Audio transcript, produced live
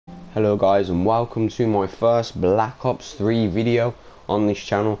Hello guys, and welcome to my first Black Ops 3 video on this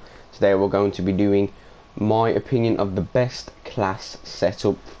channel. Today we're going to be doing my opinion of the best class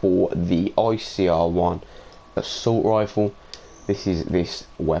setup for the ICR-1 assault rifle. This is this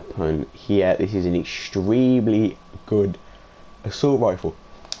weapon here. This is an extremely good assault rifle.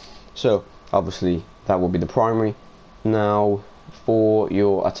 So obviously that will be the primary. Now for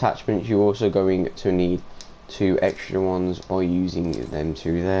your attachments, you're also going to need two extra ones by using them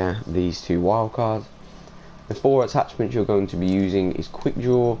two there, these two wildcards. The four attachments you're going to be using is quick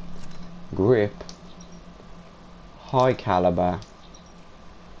draw, grip, high caliber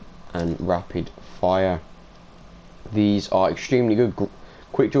and rapid fire. These are extremely good.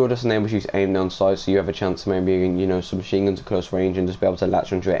 Quick draw just enables you to aim down sight, so you have a chance to maybe, you know, submachine guns at close range and just be able to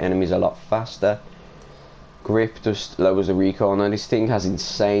latch onto your enemies a lot faster. Grip just lowers the recoil. Now this thing has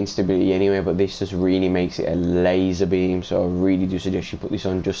insane stability anyway, but this just really makes it a laser beam, so I really do suggest you put this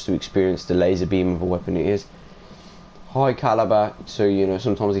on just to experience the laser beam of a weapon it is. High caliber, so you know,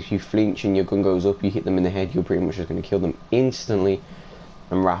 sometimes if you flinch and your gun goes up, you hit them in the head, you're pretty much just going to kill them instantly.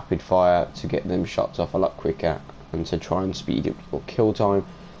 And rapid fire to get them shots off a lot quicker and to try and speed up your kill time.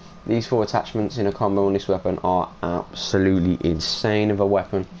 These four attachments in a combo on this weapon are absolutely insane of a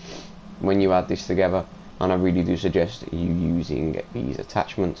weapon when you add this together, and I really do suggest you using these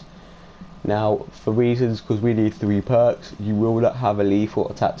attachments. Now for reasons, because we need 3 perks, you will not have a lethal,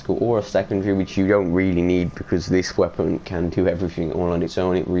 a tactical or a secondary, which you don't really need because this weapon can do everything all on its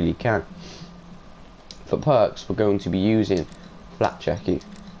own. It really can. For perks, we're going to be using flat jacket,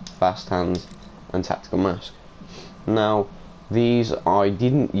 fast hands and tactical mask. Now these I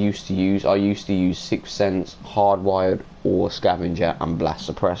didn't used to use. I used to use Sixth Sense, hardwired or scavenger and blast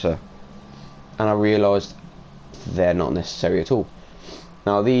suppressor, and I realised they're not necessary at all.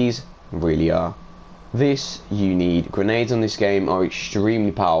 Now these really are. This you need. Grenades on this game are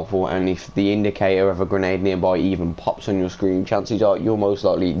extremely powerful, and if the indicator of a grenade nearby even pops on your screen, chances are you're most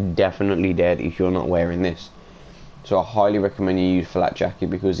likely definitely dead if you're not wearing this. So I highly recommend you use flat jacket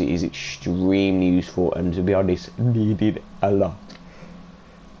because it is extremely useful and, to be honest, needed a lot.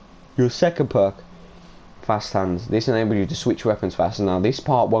 Your second perk, fast hands. This enables you to switch weapons faster. Now this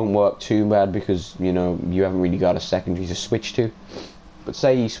part won't work too bad because, you know, you haven't really got a secondary to switch to. But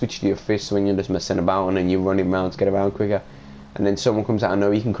say you switch to your fist when you're just messing about and then you're running around to get around quicker, and then someone comes out of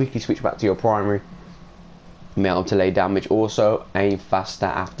nowhere, you can quickly switch back to your primary, be able to lay damage. Also aim faster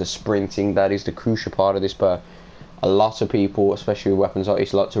after sprinting. That is the crucial part of this perk. A lot of people, especially with weapons like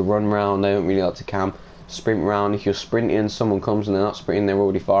this, like to run around. They don't really like to camp. Sprint round. If you're sprinting, someone comes and they're not sprinting, they're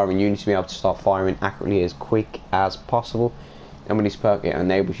already firing. You need to be able to start firing accurately as quick as possible, and with this perk it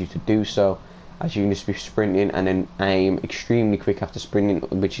enables you to do so, as you can just be sprinting and then aim extremely quick after sprinting,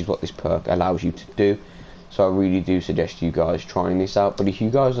 which is what this perk allows you to do. So I really do suggest you guys trying this out. But if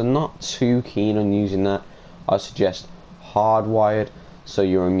you guys are not too keen on using that, I suggest hardwired, so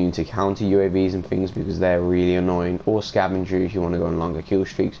you're immune to counter UAVs and things because they're really annoying, or scavenger if you want to go on longer kill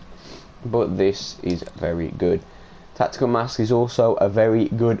streaks. But this is very good. Tactical mask is also a very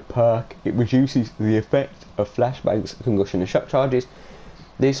good perk. It reduces the effect of flashbangs, concussion and shock charges.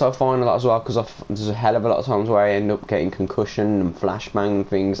 This I find a lot as well, because there's a hell of a lot of times where I end up getting concussion and flashbang and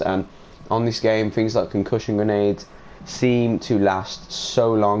things, and on this game things like concussion grenades seem to last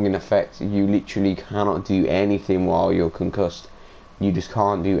so long in effect. You literally cannot do anything while you're concussed. You just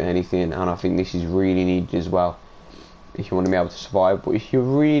can't do anything, and I think this is really needed as well if you want to be able to survive. But if you're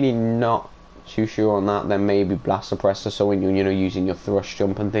really not too sure on that, then maybe blast suppressor, so when you're, you know, using your thrust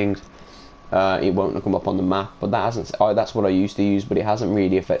jump and things, it won't come up on the map. But that hasn't, that's what I used to use, but it hasn't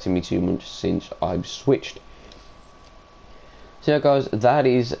really affected me too much since I've switched. So yeah guys, that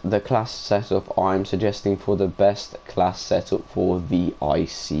is the class setup I'm suggesting for the best class setup for the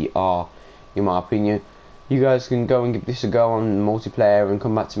ICR, in my opinion. You guys can go and give this a go on multiplayer and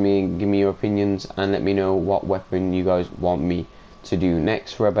come back to me and give me your opinions and let me know what weapon you guys want me to do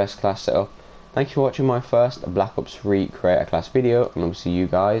next for a best class setup. Thank you for watching my first Black Ops 3 creator class video, and I'll see you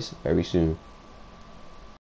guys very soon.